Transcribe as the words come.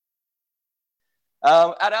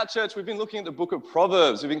At our church, we've been looking at the book of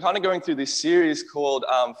Proverbs. We've been kind of going through this series called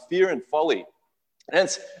Fear and Folly. And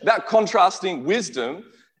it's about contrasting wisdom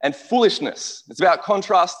and foolishness. It's about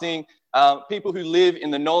contrasting people who live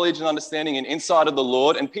in the knowledge and understanding and insight of the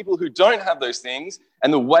Lord and people who don't have those things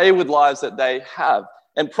and the wayward lives that they have.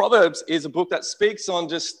 And Proverbs is a book that speaks on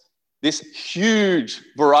just this huge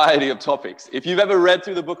variety of topics. If you've ever read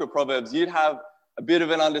through the book of Proverbs, you'd have a bit of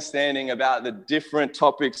an understanding about the different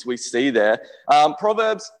topics we see there.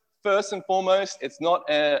 Proverbs, first and foremost, it's not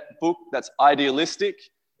a book that's idealistic.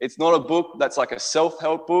 It's not a book that's like a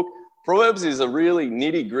self-help book. Proverbs is a really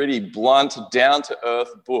nitty-gritty, blunt,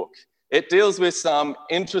 down-to-earth book. It deals with some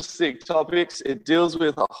interesting topics. It deals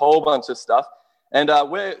with a whole bunch of stuff. And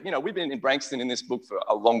we've been in Branxton in this book for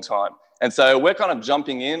a long time. And so we're kind of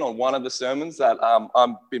jumping in on one of the sermons that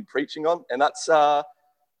I've been preaching on, and that's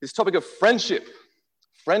this topic of friendship.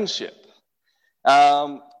 Friendship.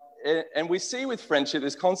 And we see with friendship,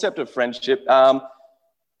 this concept of friendship,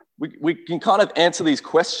 we can kind of answer these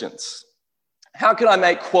questions. How can I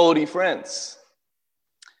make quality friends?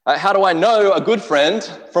 How do I know a good friend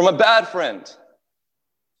from a bad friend?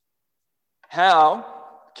 How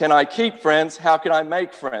can I keep friends? How can I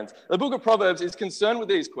make friends? The book of Proverbs is concerned with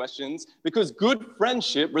these questions because good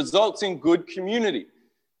friendship results in good community.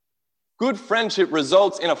 Good friendship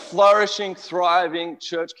results in a flourishing, thriving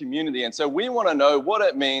church community. And so we want to know what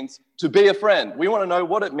it means to be a friend. We want to know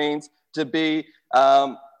what it means to be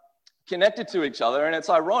connected to each other. And it's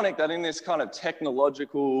ironic that in this kind of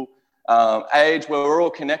technological age where we're all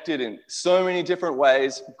connected in so many different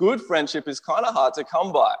ways, good friendship is kind of hard to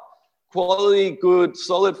come by. Quality, good,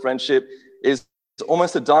 solid friendship is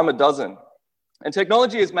almost a dime a dozen. And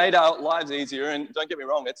technology has made our lives easier, and don't get me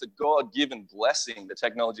wrong, it's a God-given blessing, the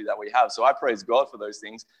technology that we have. So I praise God for those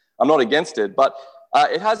things. I'm not against it, but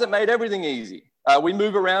it hasn't made everything easy. We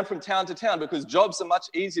move around from town to town because jobs are much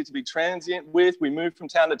easier to be transient with. We move from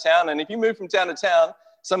town to town, and if you move from town to town,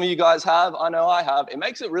 some of you guys have, I know I have, it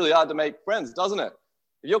makes it really hard to make friends, doesn't it?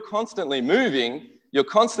 If you're constantly moving, you're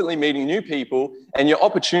constantly meeting new people, and your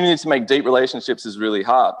opportunity to make deep relationships is really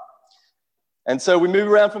hard. And so we move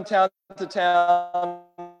around from town to town.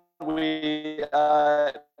 We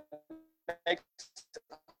make it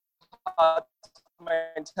hard to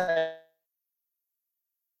maintain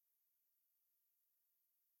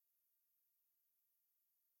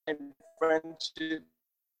friendships.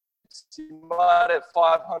 You might have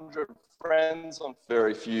 500 friends on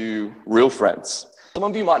very few real friends. Some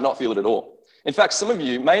of you might not feel it at all. In fact, some of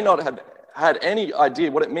you may not have had any idea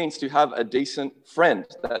what it means to have a decent friend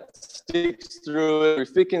that sticks through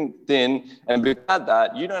thick and thin, and because of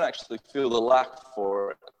that, you don't actually feel the lack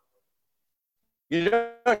for it. You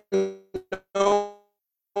don't know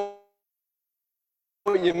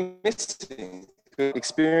what you're missing.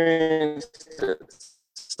 Experience it.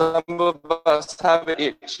 Some of us have an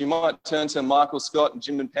itch. You might turn to Michael Scott and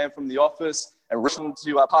Jim and Pam from The Office and rush them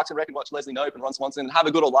to Parks and Rec and watch Leslie Knope and Ron Swanson and have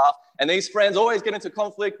a good old laugh. And these friends always get into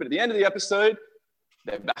conflict, but at the end of the episode,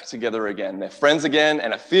 they're back together again. They're friends again,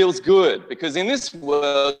 and it feels good. Because in this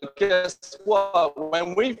world, guess what?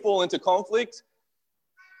 When we fall into conflict,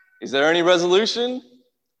 is there any resolution?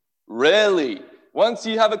 Rarely. Once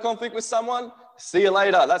you have a conflict with someone, see you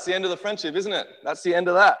later. That's the end of the friendship, isn't it? That's the end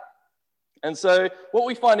of that. And so what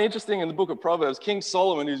we find interesting in the book of Proverbs, King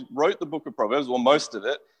Solomon, who wrote the book of Proverbs, or most of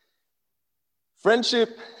it,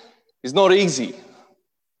 friendship is not easy.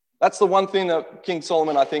 That's the one thing that King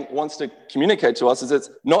Solomon, I think, wants to communicate to us, is it's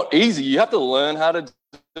not easy. You have to learn how to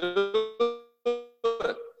do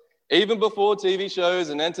it. Even before TV shows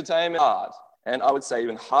and entertainment, hard. And I would say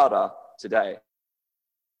even harder today.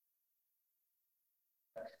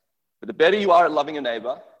 But the better you are at loving a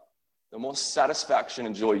neighbor, the more satisfaction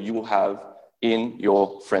and joy you will have in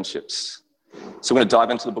your friendships. So we're going to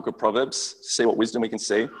dive into the book of Proverbs, see what wisdom we can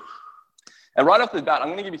see. And right off the bat, I'm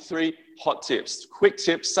going to give you 3 hot tips, quick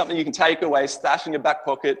tips, something you can take away, stash in your back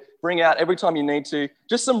pocket, bring out every time you need to.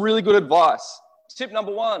 Just some really good advice. Tip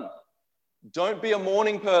number 1, don't be a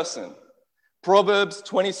morning person. Proverbs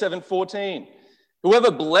 27:14.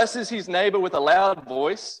 Whoever blesses his neighbor with a loud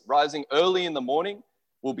voice, rising early in the morning,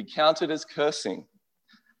 will be counted as cursing.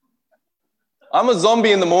 I'm a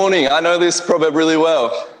zombie in the morning. I know this proverb really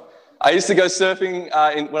well. I used to go surfing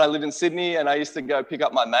when I lived in Sydney, and I used to go pick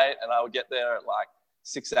up my mate, and I would get there at like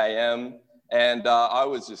 6 a.m., and I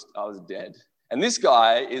was dead. And this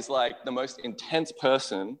guy is like the most intense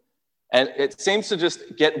person, and it seems to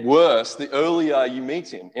just get worse the earlier you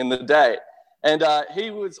meet him in the day. And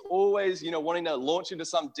he was always, wanting to launch into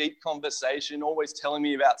some deep conversation, always telling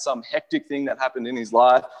me about some hectic thing that happened in his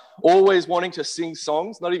life, always wanting to sing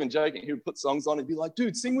songs, not even joking. He would put songs on and be like,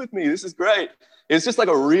 dude, sing with me. This is great. It's just like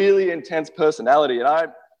a really intense personality. And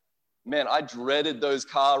I dreaded those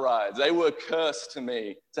car rides. They were cursed to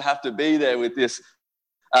me to have to be there with this,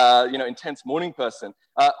 intense morning person.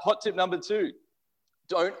 Hot tip number 2,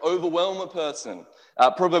 don't overwhelm a person.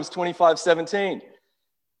 Proverbs 25:17.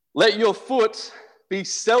 Let your foot be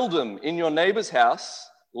seldom in your neighbor's house,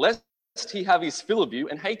 lest he have his fill of you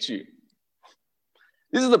and hate you.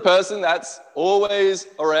 This is the person that's always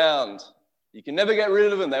around. You can never get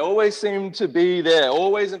rid of them. They always seem to be there,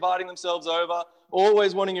 always inviting themselves over,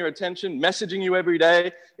 always wanting your attention, messaging you every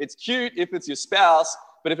day. It's cute if it's your spouse,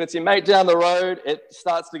 but if it's your mate down the road, it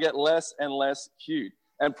starts to get less and less cute.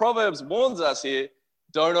 And Proverbs warns us here,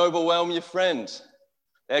 don't overwhelm your friend.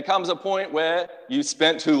 There comes a point where you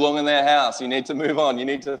spent too long in their house. You need to move on. You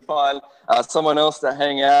need to find someone else to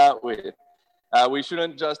hang out with. We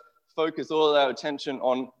shouldn't just focus all our attention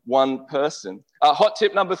on one person. Hot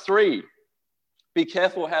tip number 3, be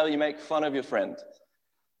careful how you make fun of your friend.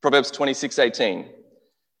 Proverbs 26:18.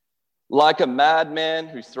 Like a madman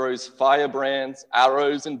who throws firebrands,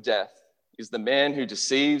 arrows, and death is the man who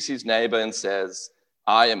deceives his neighbor and says,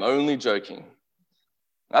 I am only joking.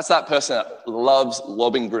 That's that person that loves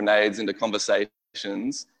lobbing grenades into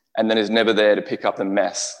conversations and then is never there to pick up the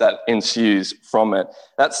mess that ensues from it.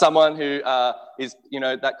 That's someone who is,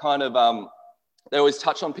 that kind of, they always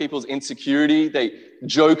touch on people's insecurity. They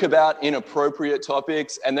joke about inappropriate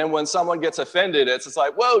topics. And then when someone gets offended, it's just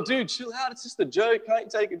like, whoa, dude, chill out. It's just a joke. Can't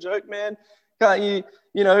you take a joke, man? Can't you,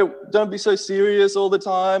 don't be so serious all the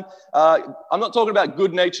time. I'm not talking about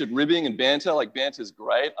good-natured ribbing and banter. Like, banter's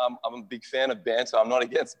great. I'm a big fan of banter. I'm not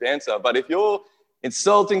against banter. But if you're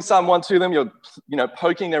insulting someone to them, you're,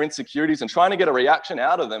 poking their insecurities and trying to get a reaction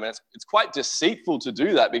out of them. And it's quite deceitful to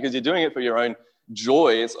do that because you're doing it for your own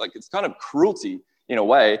joy. It's kind of cruelty in a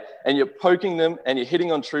way. And you're poking them and you're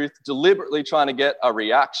hitting on truth, deliberately trying to get a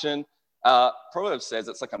reaction. Proverbs says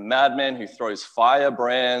it's like a madman who throws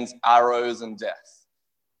firebrands, arrows, and death.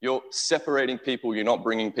 You're separating people, you're not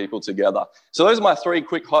bringing people together. So those are my 3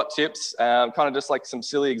 quick hot tips, kind of just like some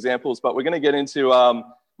silly examples, but we're going to get into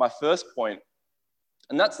my first point.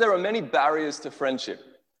 And that's there are many barriers to friendship.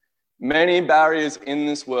 Many barriers in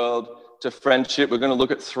this world to friendship. We're going to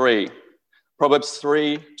look at 3. Proverbs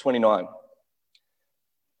 3:29.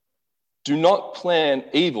 Do not plan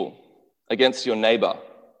evil against your neighbor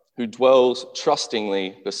who dwells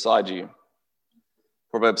trustingly beside you.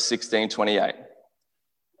 Proverbs 16:28.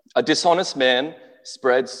 A dishonest man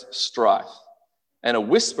spreads strife, and a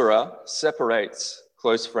whisperer separates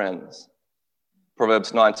close friends.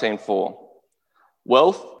 Proverbs 19:4.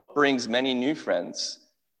 Wealth brings many new friends,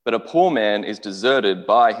 but a poor man is deserted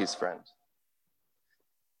by his friend.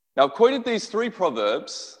 Now, I've quoted these 3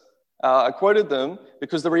 proverbs. I quoted them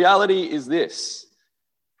because the reality is this.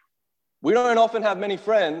 We don't often have many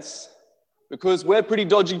friends because we're pretty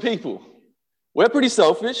dodgy people. We're pretty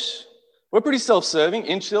selfish. We're pretty self-serving,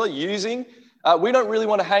 insular, using. We don't really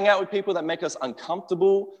want to hang out with people that make us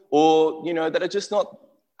uncomfortable or, that are just not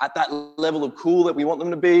at that level of cool that we want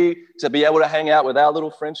them to be able to hang out with our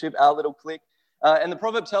little friendship, our little clique. And the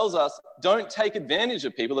proverb tells us, don't take advantage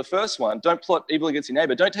of people. The first one, don't plot evil against your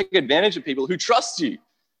neighbor. Don't take advantage of people who trust you.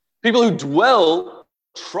 People who dwell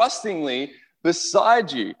trustingly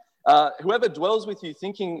beside you. Whoever dwells with you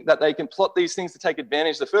thinking that they can plot these things to take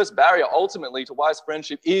advantage, the first barrier ultimately to wise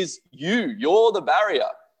friendship is you. You're the barrier.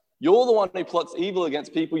 You're the one who plots evil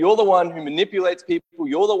against people. You're the one who manipulates people.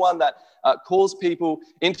 You're the one that calls people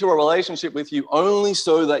into a relationship with you only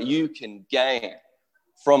so that you can gain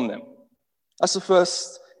from them. That's the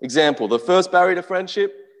first example. The first barrier to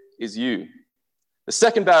friendship is you. The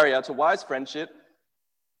second barrier to wise friendship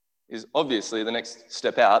is obviously the next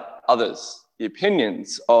step out, others, the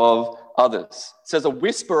opinions of others. It says a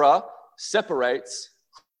whisperer separates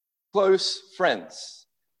close friends.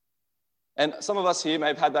 And some of us here may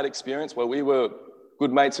have had that experience where we were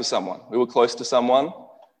good mates with someone. We were close to someone,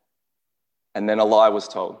 and then a lie was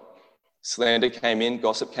told. Slander came in,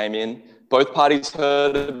 gossip came in. Both parties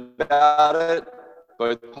heard about it.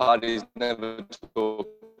 Both parties never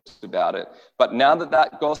talked about it. But now that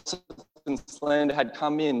that gossip and slander had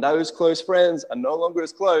come in, those close friends are no longer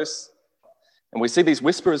as close. And we see these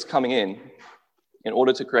whisperers coming in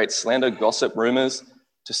order to create slander, gossip, rumors,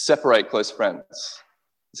 to separate close friends.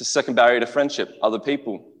 It's the second barrier to friendship, other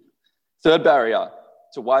people. Third barrier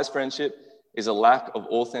to wise friendship is a lack of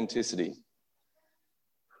authenticity.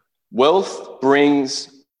 Wealth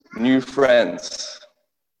brings new friends,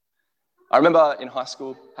 I remember in high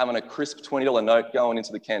school having a crisp $20 note going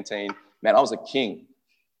into the canteen. Man, I was a king.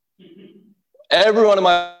 Everyone in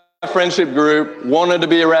my friendship group wanted to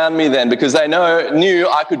be around me then because they knew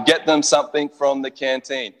I could get them something from the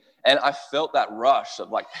canteen. And I felt that rush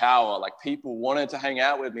of like power, like people wanted to hang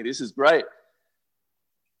out with me. This is great.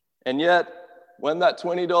 And yet, when that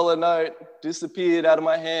 $20 note disappeared out of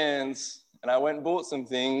my hands and I went and bought some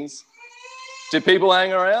things, did people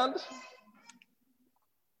hang around?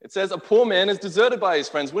 It says a poor man is deserted by his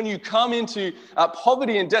friends. When you come into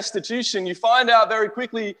poverty and destitution, you find out very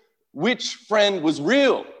quickly which friend was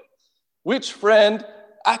real, which friend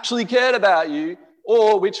actually cared about you,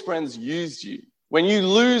 or which friends used you. When you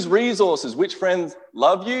lose resources, which friends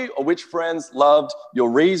love you or which friends loved your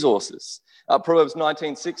resources? Proverbs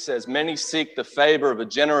 19:6 says, many seek the favor of a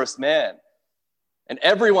generous man, and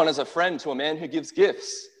everyone is a friend to a man who gives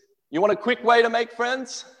gifts. You want a quick way to make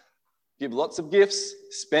friends? Give lots of gifts,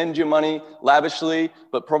 spend your money lavishly,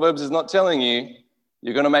 but Proverbs is not telling you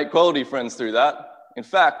you're going to make quality friends through that. In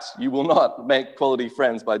fact, you will not make quality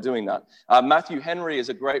friends by doing that. Matthew Henry is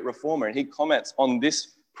a great reformer, and he comments on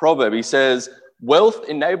this proverb. He says, wealth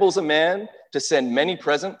enables a man to send many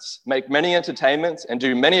presents, make many entertainments, and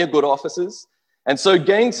do many good offices, and so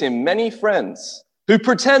gains him many friends who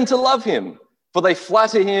pretend to love him, for they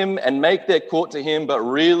flatter him and make their court to him, but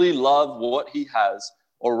really love what he has,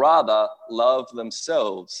 or rather love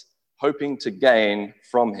themselves, hoping to gain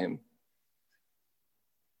from him.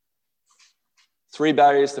 3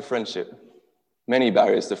 barriers to friendship, many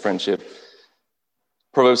barriers to friendship.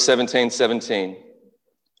 Proverbs 17:17.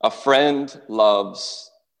 A friend loves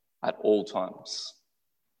at all times,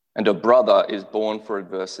 and a brother is born for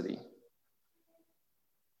adversity.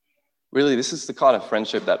 Really, this is the kind of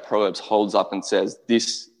friendship that Proverbs holds up and says,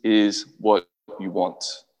 this is what you want.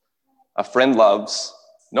 A friend loves,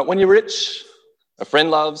 not when you're rich. A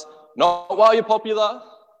friend loves, not while you're popular.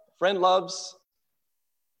 A friend loves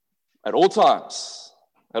at all times,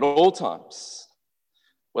 at all times.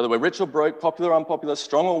 Whether we're rich or broke, popular or unpopular,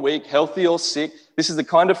 strong or weak, healthy or sick, this is the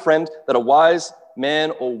kind of friend that a wise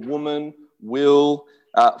man or woman will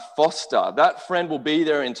foster. That friend will be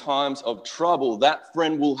there in times of trouble. That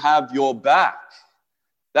friend will have your back.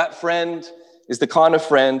 That friend is the kind of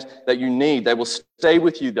friend that you need. They will stay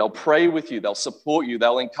with you. They'll pray with you. They'll support you.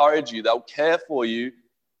 They'll encourage you. They'll care for you,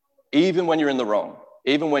 even when you're in the wrong,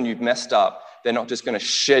 even when you've messed up. They're not just going to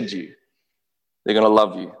shed you. They're going to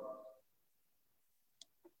love you.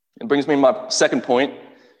 It brings me to my second point.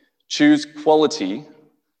 Choose quality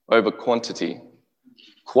over quantity.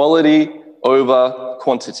 Quality over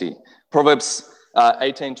quantity. Proverbs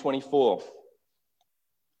 18:24.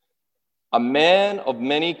 A man of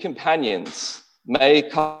many companions may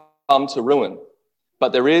come to ruin,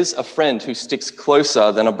 but there is a friend who sticks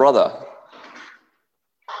closer than a brother.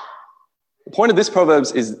 The point of this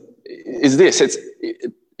Proverbs is this.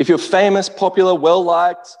 If you're famous, popular,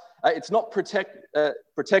 well-liked, it's not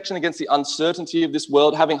protection against the uncertainty of this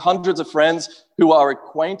world. Having hundreds of friends who are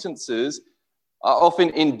acquaintances are often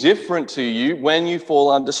indifferent to you when you fall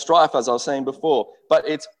under strife, as I was saying before. But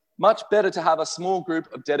it's much better to have a small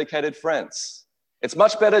group of dedicated friends. It's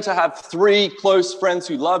much better to have 3 close friends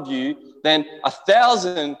who love you than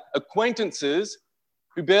 1,000 acquaintances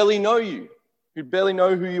who barely know you, who barely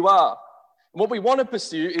know who you are. And what we want to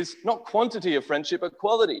pursue is not quantity of friendship, but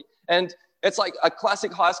quality. And it's like a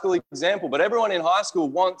classic high school example, but everyone in high school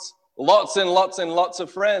wants lots and lots and lots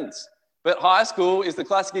of friends. But high school is the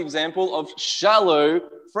classic example of shallow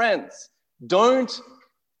friends. Don't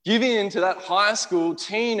give in to that high school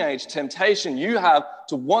teenage temptation you have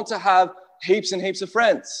to want to have heaps and heaps of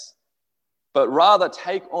friends, but rather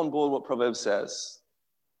take on board what Proverbs says.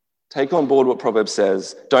 Take on board what Proverbs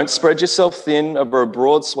says. Don't spread yourself thin over a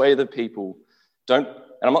broad swathe of people. And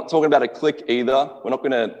I'm not talking about a clique either.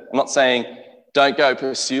 I'm not saying don't go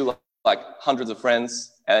pursue like hundreds of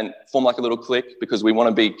friends and form like a little clique because we want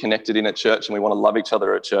to be connected in a church and we want to love each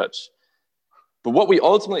other at church. But what we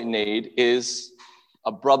ultimately need is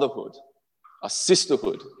a brotherhood, a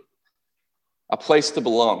sisterhood, a place to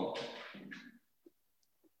belong.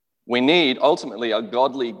 We need ultimately a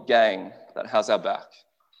godly gang that has our back.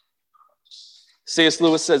 C.S.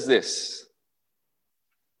 Lewis says this: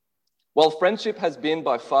 while friendship has been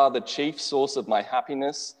by far the chief source of my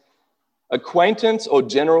happiness, acquaintance or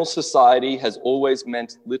general society has always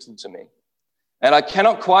meant little to me. And I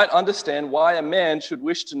cannot quite understand why a man should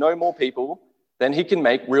wish to know more people than he can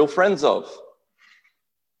make real friends of.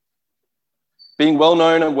 Being well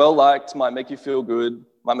known and well liked might make you feel good,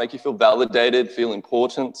 might make you feel validated, feel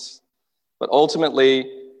important, but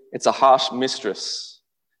ultimately it's a harsh mistress.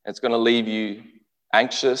 It's going to leave you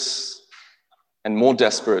anxious, and more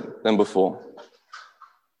desperate than before.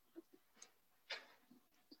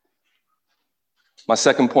 My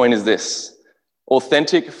second point is this: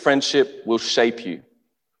 authentic friendship will shape you.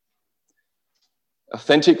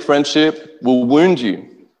 Authentic friendship will wound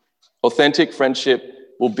you. Authentic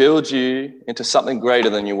friendship will build you into something greater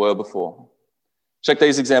than you were before. Check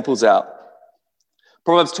these examples out.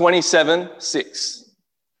 Proverbs 27:6.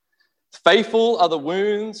 Faithful are the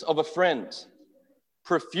wounds of a friend.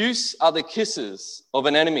 Profuse are the kisses of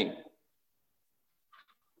an enemy.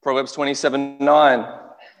 Proverbs 27:9.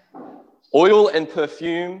 Oil and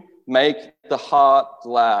perfume make the heart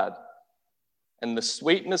glad, and the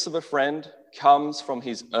sweetness of a friend comes from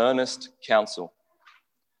his earnest counsel.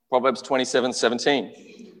 Proverbs 27:17.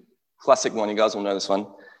 Classic one, you guys will know this one.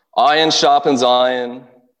 Iron sharpens iron,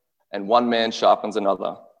 and one man sharpens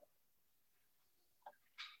another.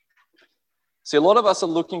 See, a lot of us are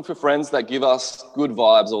looking for friends that give us good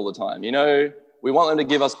vibes all the time. You know, we want them to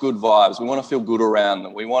give us good vibes. We want to feel good around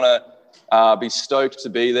them. We want to be stoked to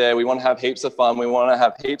be there. We want to have heaps of fun. We want to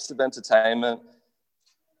have heaps of entertainment.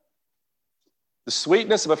 The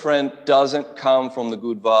sweetness of a friend doesn't come from the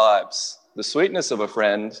good vibes. The sweetness of a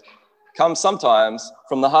friend comes sometimes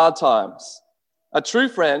from the hard times. A true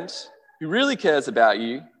friend who really cares about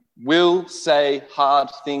you will say hard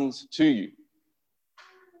things to you.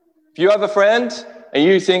 If you have a friend and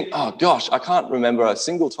you think, oh gosh, I can't remember a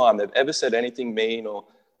single time they've ever said anything mean or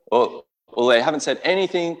they haven't said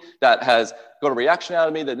anything that has got a reaction out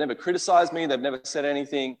of me, they've never criticized me, they've never said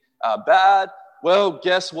anything bad, well,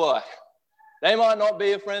 guess what? They might not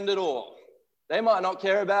be a friend at all. They might not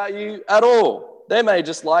care about you at all. They may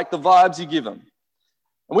just like the vibes you give them.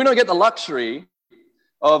 And we don't get the luxury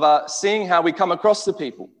of seeing how we come across to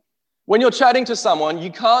people. When you're chatting to someone, you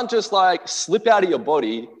can't just like slip out of your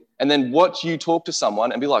body and then watch you talk to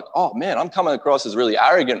someone and be like, oh man, I'm coming across as really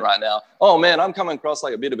arrogant right now. Oh man, I'm coming across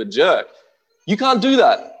like a bit of a jerk. You can't do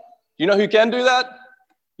that. You know who can do that?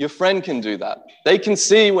 Your friend can do that. They can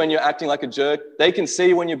see when you're acting like a jerk. They can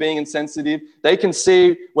see when you're being insensitive. They can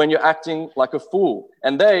see when you're acting like a fool.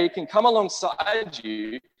 And they can come alongside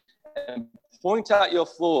you and point out your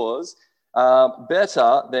flaws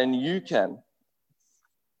better than you can.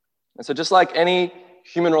 And so just like any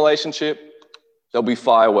human relationship, there'll be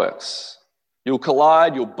fireworks. You'll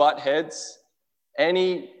collide, you'll butt heads.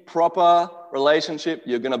 Any proper relationship,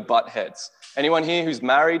 you're going to butt heads. Anyone here who's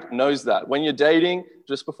married knows that. When you're dating,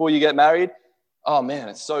 just before you get married, oh man,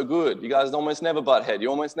 it's so good. You guys almost never butt head. You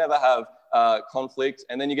almost never have conflict.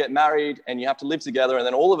 And then you get married and you have to live together. And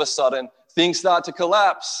then all of a sudden, things start to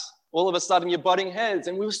collapse. All of a sudden, you're butting heads.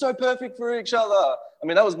 And we were so perfect for each other. I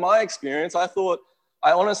mean, that was my experience.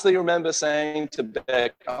 I honestly remember saying to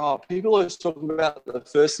Beck, oh, people are talking about the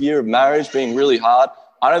first year of marriage being really hard.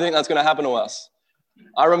 I don't think that's going to happen to us.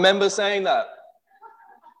 I remember saying that.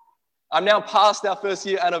 I'm now past our first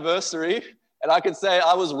year anniversary, and I can say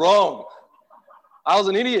I was wrong. I was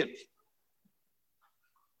an idiot.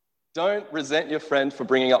 Don't resent your friend for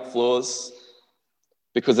bringing up flaws,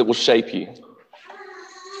 because it will shape you.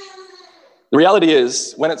 The reality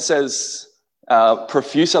is, when it says,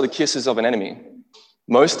 profuse are the kisses of an enemy,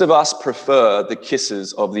 most of us prefer the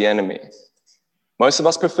kisses of the enemy. Most of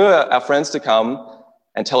us prefer our friends to come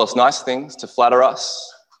and tell us nice things, to flatter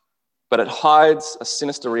us, but it hides a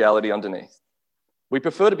sinister reality underneath. We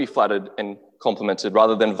prefer to be flattered and complimented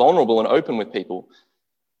rather than vulnerable and open with people.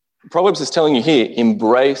 Proverbs is telling you here,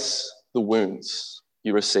 embrace the wounds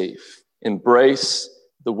you receive. Embrace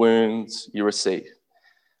the wounds you receive.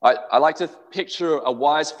 I like to picture a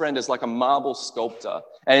wise friend as like a marble sculptor.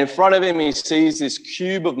 And in front of him, he sees this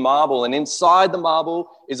cube of marble. And inside the marble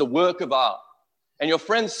is a work of art. And your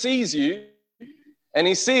friend sees you, and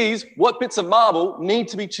he sees what bits of marble need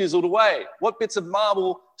to be chiseled away. What bits of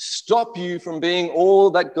marble stop you from being all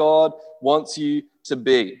that God wants you to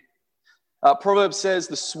be. Proverbs says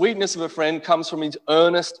the sweetness of a friend comes from his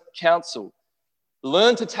earnest counsel.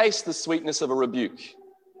 Learn to taste the sweetness of a rebuke.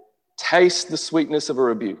 Taste the sweetness of a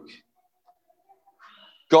rebuke.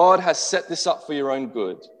 God has set this up for your own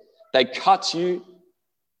good. They cut you,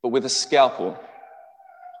 but with a scalpel,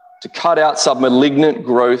 to cut out some malignant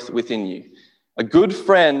growth within you. A good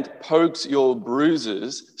friend pokes your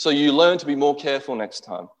bruises so you learn to be more careful next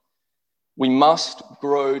time. We must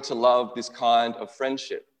grow to love this kind of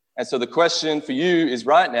friendship. And so the question for you is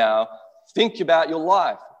right now, think about your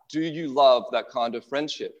life. Do you love that kind of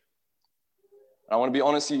friendship? I want to be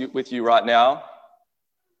honest with you right now.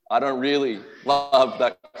 I don't really love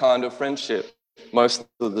that kind of friendship most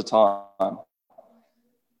of the time.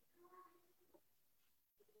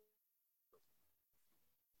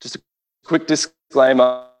 Just a quick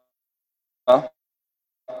disclaimer.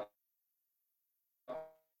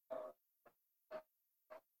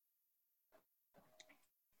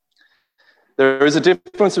 There is a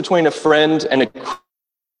difference between a friend and a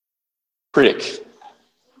critic.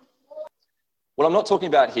 What I'm not talking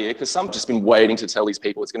about here, because some have just been waiting to tell these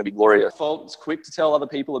people it's going to be glorious. It's quick to tell other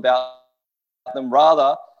people about them.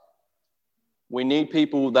 Rather, we need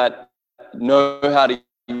people that know how to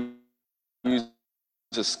use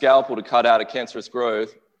a scalpel to cut out a cancerous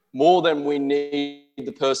growth more than we need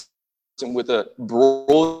the person with a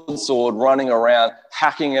broadsword running around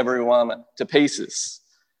hacking everyone to pieces.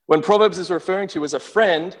 When Proverbs is referring to as a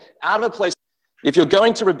friend, out of a place, if you're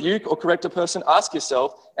going to rebuke or correct a person, ask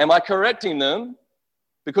yourself, am I correcting them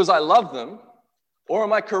because I love them, or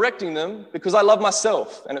am I correcting them because I love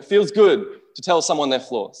myself and it feels good to tell someone their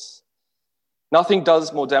flaws? Nothing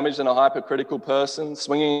does more damage than a hypercritical person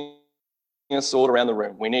swinging a sword around the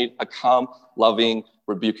room. We need a calm, loving,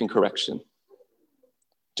 rebuking correction.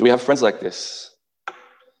 Do we have friends like this?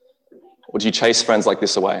 Or do you chase friends like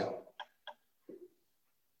this away?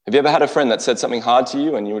 Have you ever had a friend that said something hard to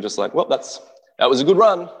you and you were just like, well, that was a good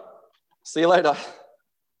run. See you later.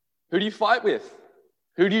 Who do you fight with?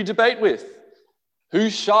 Who do you debate with? Who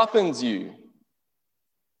sharpens you?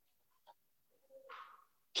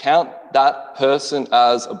 Count that person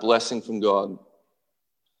as a blessing from God.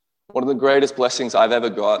 One of the greatest blessings I've ever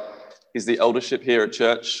got is the eldership here at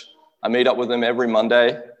church. I meet up with them every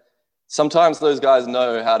Monday. Sometimes those guys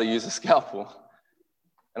know how to use a scalpel.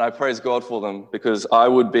 And I praise God for them, because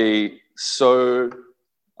I'd be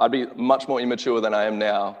much more immature than I am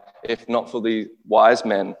now if not for the wise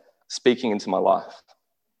men speaking into my life.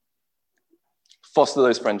 Foster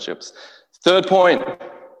those friendships. Third point,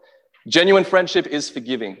 genuine friendship is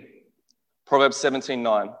forgiving. Proverbs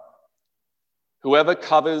 17:9. Whoever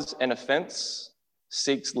covers an offense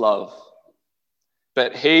seeks love,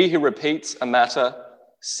 but he who repeats a matter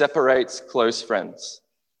separates close friends.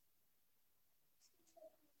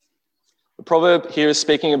 The proverb here is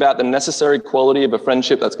speaking about the necessary quality of a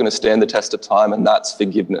friendship that's going to stand the test of time, and that's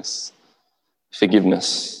forgiveness.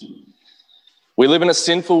 Forgiveness. We live in a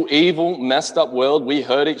sinful, evil, messed up world. We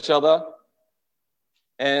hurt each other.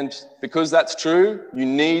 And because that's true, you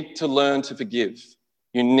need to learn to forgive.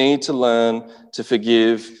 You need to learn to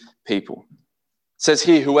forgive people. It says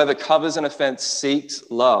here, whoever covers an offense seeks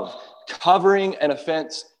love. Covering an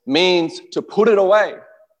offense means to put it away.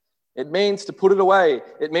 It means to put it away.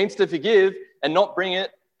 It means to forgive and not bring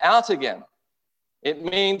it out again. It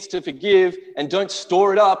means to forgive and don't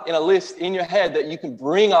store it up in a list in your head that you can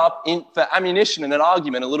bring up for ammunition in an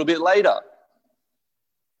argument a little bit later.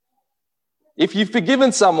 If you've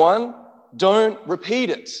forgiven someone, don't repeat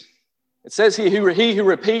it. It says here, he who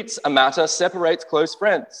repeats a matter separates close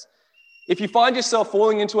friends. If you find yourself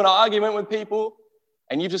falling into an argument with people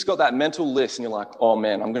and you've just got that mental list and you're like, oh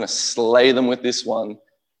man, I'm going to slay them with this one.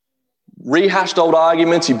 Rehashed old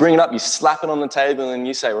arguments, you bring it up, you slap it on the table and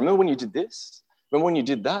you say, remember when you did this? Remember when you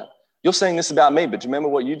did that? You're saying this about me, but do you remember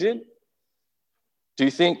what you did? Do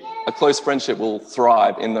you think a close friendship will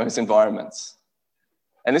thrive in those environments?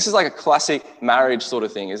 And this is like a classic marriage sort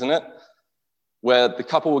of thing, isn't it? Where the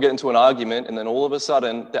couple will get into an argument and then all of a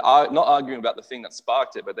sudden, they're not arguing about the thing that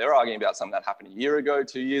sparked it, but they're arguing about something that happened a year ago,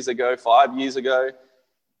 2 years ago, 5 years ago.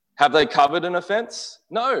 Have they covered an offense?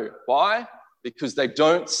 No. Why? Because they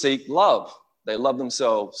don't seek love. They love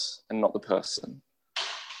themselves and not the person.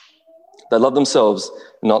 They love themselves,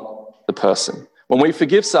 not the person. When we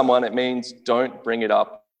forgive someone, it means don't bring it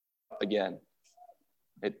up again.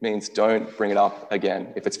 It means don't bring it up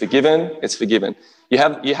again. If it's forgiven, it's forgiven. You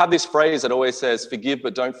have this phrase that always says, forgive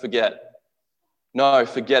but don't forget. No,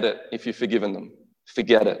 forget it if you've forgiven them.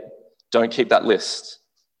 Forget it. Don't keep that list.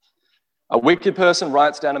 A wicked person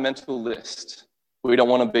writes down a mental list. We don't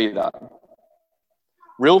want to be that.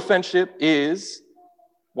 Real friendship is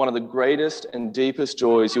one of the greatest and deepest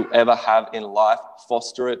joys you'll ever have in life.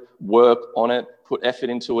 Foster it, work on it, put effort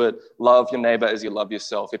into it, love your neighbor as you love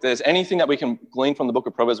yourself. If there's anything that we can glean from the book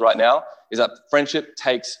of Proverbs right now, is that friendship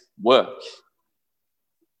takes work.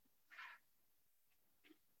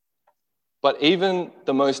 But even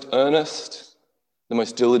the most earnest, the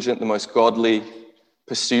most diligent, the most godly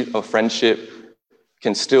pursuit of friendship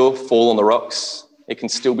can still fall on the rocks. It can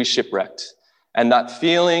still be shipwrecked. And that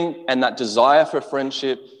feeling and that desire for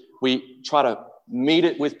friendship, we try to meet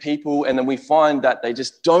it with people and then we find that they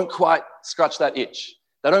just don't quite scratch that itch.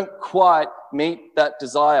 They don't quite meet that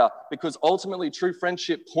desire, because ultimately true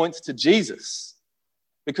friendship points to Jesus,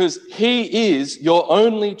 because he is your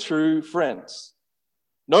only true friend.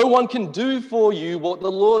 No one can do for you what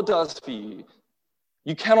the Lord does for you.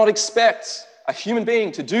 You cannot expect a human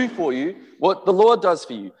being to do for you what the Lord does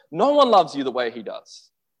for you. No one loves you the way he does.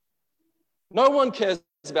 No one cares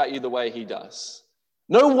about you the way he does.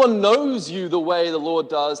 No one knows you the way the Lord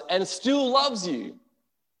does and still loves you.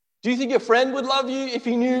 Do you think your friend would love you if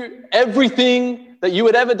he knew everything that you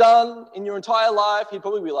had ever done in your entire life? He'd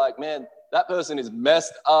probably be like, man, that person is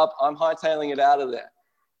messed up. I'm hightailing it out of there.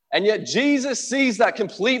 And yet Jesus sees that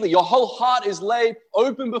completely. Your whole heart is laid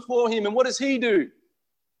open before him. And what does he do?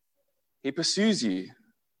 He pursues you.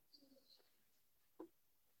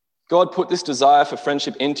 God put this desire for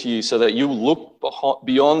friendship into you so that you look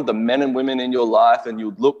beyond the men and women in your life and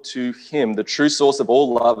you look to him, the true source of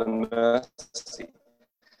all love and mercy.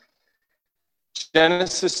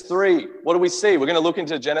 Genesis 3, what do we see? We're going to look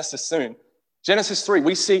into Genesis soon. Genesis 3,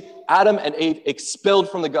 we see Adam and Eve expelled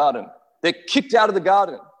from the garden. They're kicked out of the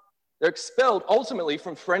garden. They're expelled ultimately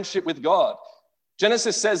from friendship with God.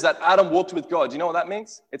 Genesis says that Adam walked with God. Do you know what that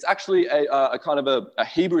means? It's actually a kind of a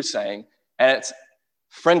Hebrew saying, and it's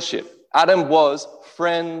friendship. Adam was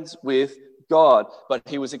friends with God, but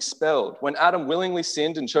he was expelled. When Adam willingly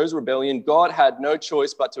sinned and chose rebellion, God had no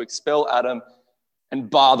choice but to expel Adam and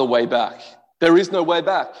bar the way back. There is no way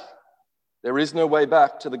back. There is no way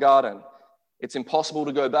back to the garden. It's impossible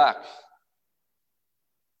to go back.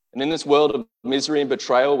 And in this world of misery and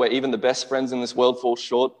betrayal, where even the best friends in this world fall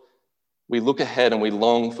short, we look ahead and we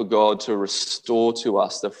long for God to restore to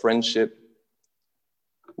us the friendship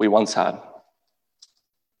we once had.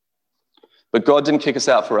 But God didn't kick us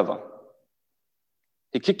out forever.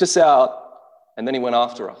 He kicked us out and then he went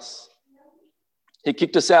after us. He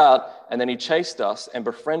kicked us out and then he chased us and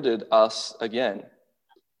befriended us again.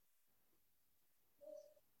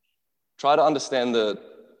 Try to understand the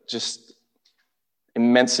just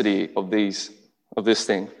immensity of this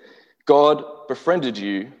thing. God befriended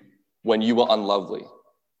you when you were unlovely.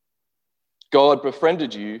 God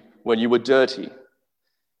befriended you when you were dirty.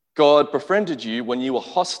 God befriended you when you were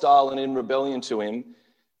hostile and in rebellion to him.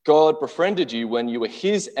 God befriended you when you were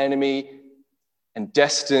his enemy and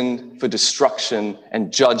destined for destruction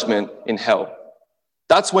and judgment in hell.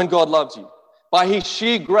 That's when God loved you. By his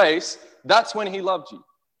sheer grace, that's when he loved you.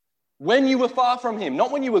 When you were far from him,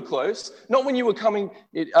 not when you were close, not when you were coming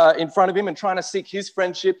in front of him and trying to seek his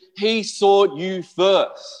friendship, he sought you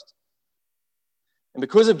first. And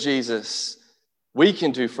because of Jesus, we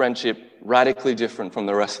can do friendship radically different from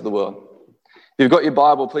the rest of the world. If you've got your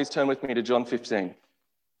Bible, please turn with me to John 15.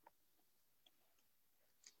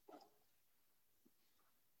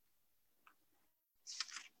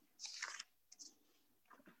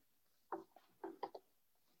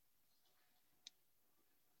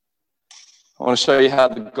 I want to show you how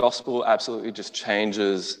the gospel absolutely just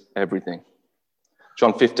changes everything.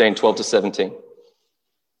 John 15, 12 to 17.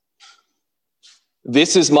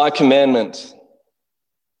 This is my commandment,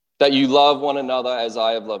 that you love one another as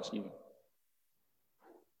I have loved you.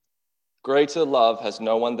 Greater love has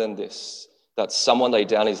no one than this, that someone lay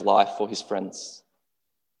down his life for his friends.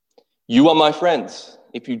 You are my friends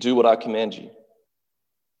if you do what I command you.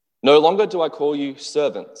 No longer do I call you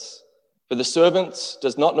servants, for the servant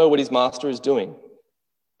does not know what his master is doing,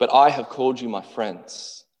 but I have called you my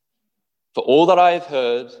friends. For all that I have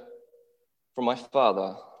heard from my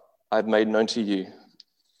Father, I have made known to you.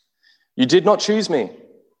 You did not choose me.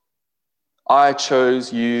 I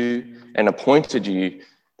chose you and appointed you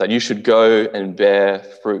that you should go and bear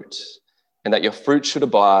fruit, and that your fruit should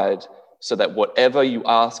abide, so that whatever you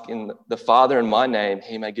ask in the Father in my name,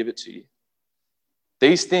 he may give it to you.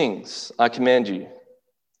 These things I command you,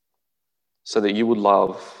 so that you would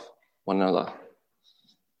love one another.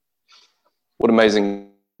 What amazing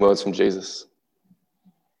words from Jesus.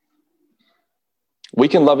 We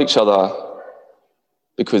can love each other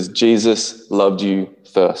because Jesus loved you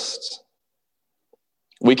first.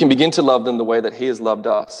 We can begin to love them the way that he has loved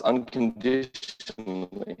us,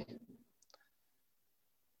 unconditionally.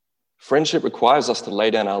 Friendship requires us to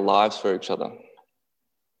lay down our lives for each other,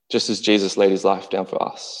 just as Jesus laid his life down for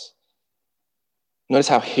us. Notice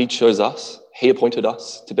how he chose us. He appointed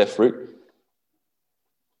us to bear fruit.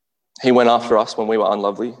 He went after us when we were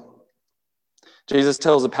unlovely. Jesus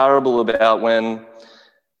tells a parable about when,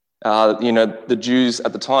 the Jews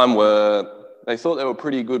at the time they thought they were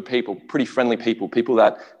pretty good people, pretty friendly people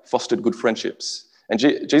that fostered good friendships. And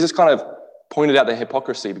Jesus kind of pointed out their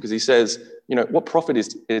hypocrisy because he says, what profit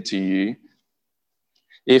is it to you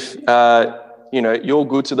if, you're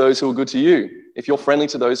good to those who are good to you, if you're friendly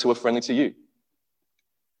to those who are friendly to you?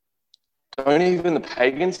 Don't even the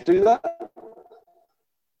pagans do that?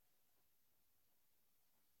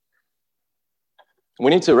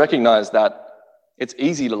 We need to recognize that it's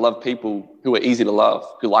easy to love people who are easy to love,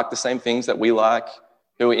 who like the same things that we like,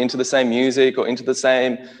 who are into the same music or into the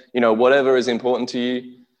same, whatever is important to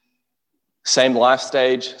you. Same life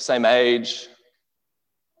stage, same age.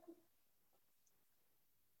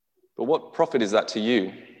 But what profit is that to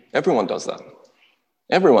you? Everyone does that.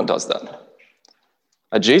 Everyone does that.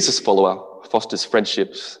 A Jesus follower fosters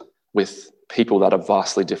friendships with people that are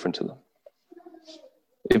vastly different to them.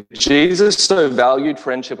 If Jesus so valued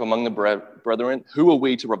friendship among the brethren, who are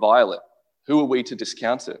we to revile it? Who are we to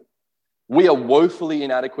discount it? We are woefully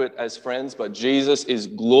inadequate as friends, but Jesus is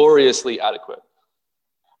gloriously adequate.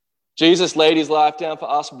 Jesus laid his life down for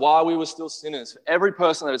us while we were still sinners. For every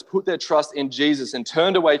person that has put their trust in Jesus and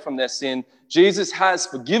turned away from their sin, Jesus has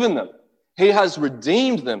forgiven them. He has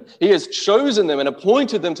redeemed them. He has chosen them and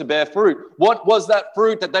appointed them to bear fruit. What was that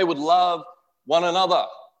fruit? That they would love one another.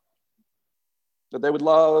 That they would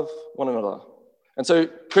love one another. And so,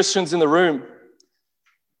 Christians in the room,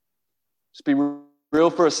 just be real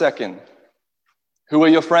for a second. Who are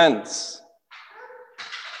your friends?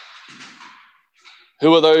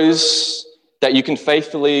 Who are those that you can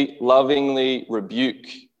faithfully, lovingly rebuke?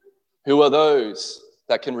 Who are those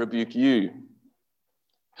that can rebuke you?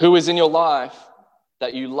 Who is in your life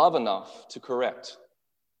that you love enough to correct?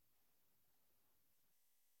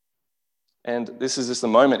 And this is just a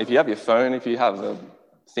moment. If you have your phone, if you have a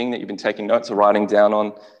thing that you've been taking notes or writing down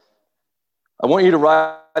on, I want you to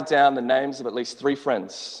write down the names of at least 3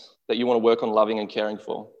 friends that you want to work on loving and caring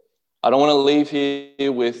for. I don't want to leave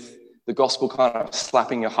here with the gospel kind of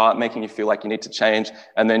slapping your heart, making you feel like you need to change,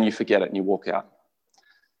 and then you forget it and you walk out.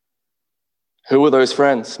 Who are those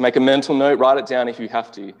friends? Make a mental note, write it down if you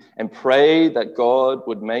have to, and pray that God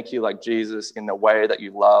would make you like Jesus in the way that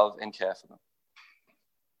you love and care for them.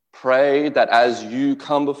 Pray that as you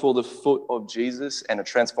come before the foot of Jesus and are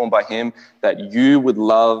transformed by him, that you would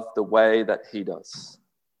love the way that he does.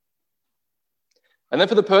 And then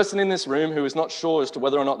for the person in this room who is not sure as to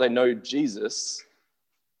whether or not they know Jesus,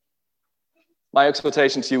 my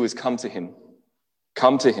exhortation to you is come to him.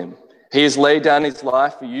 Come to him. He has laid down his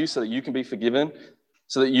life for you so that you can be forgiven,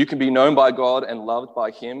 so that you can be known by God and loved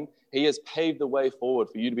by him. He has paved the way forward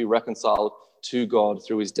for you to be reconciled to God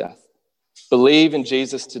through his death. Believe in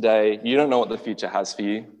Jesus today. You don't know what the future has for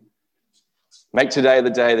you. Make today the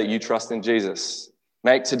day that you trust in Jesus.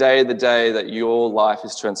 Make today the day that your life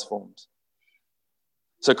is transformed.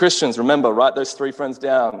 So Christians, remember, write those 3 friends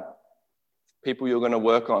down, people you're going to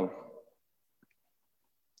work on.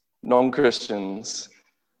 Non-Christians,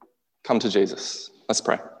 come to Jesus. Let's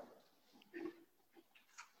pray.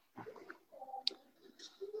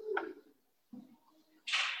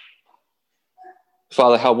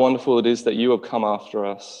 Father, how wonderful it is that you have come after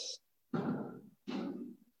us.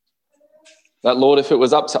 That, Lord, if it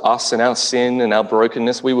was up to us and our sin and our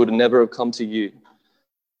brokenness, we would never have come to you.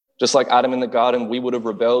 Just like Adam in the garden, we would have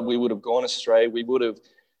rebelled, we would have gone astray, we would have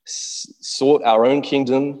sought our own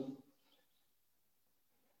kingdom.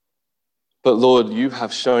 But Lord, you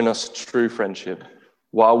have shown us true friendship.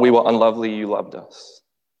 While we were unlovely, you loved us.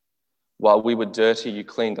 While we were dirty, you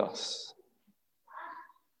cleaned us.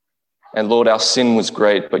 And Lord, our sin was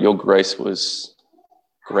great, but your grace was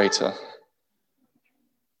greater.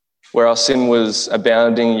 Where our sin was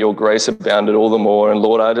abounding, your grace abounded all the more. And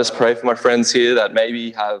Lord, I just pray for my friends here that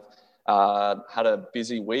maybe have had a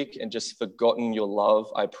busy week and just forgotten your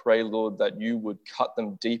love. I pray, Lord, that you would cut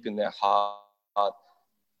them deep in their heart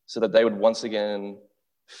so that they would once again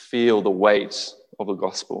feel the weight of the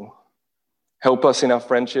gospel. Help us in our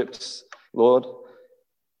friendships, Lord.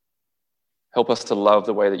 Help us to love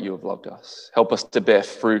the way that you have loved us. Help us to bear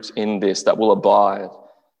fruit in this that will abide,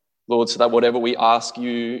 Lord, so that whatever we ask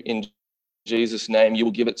you in Jesus' name, you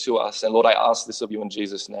will give it to us. And Lord, I ask this of you in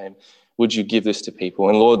Jesus' name. Would you give this to people?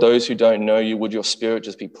 And Lord, those who don't know you, would your spirit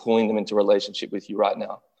just be pulling them into relationship with you right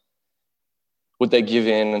now? Would they give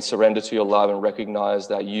in and surrender to your love and recognize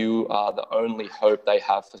that you are the only hope they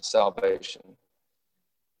have for salvation?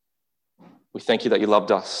 We thank you that you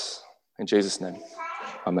loved us. In Jesus' name,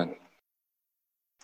 amen.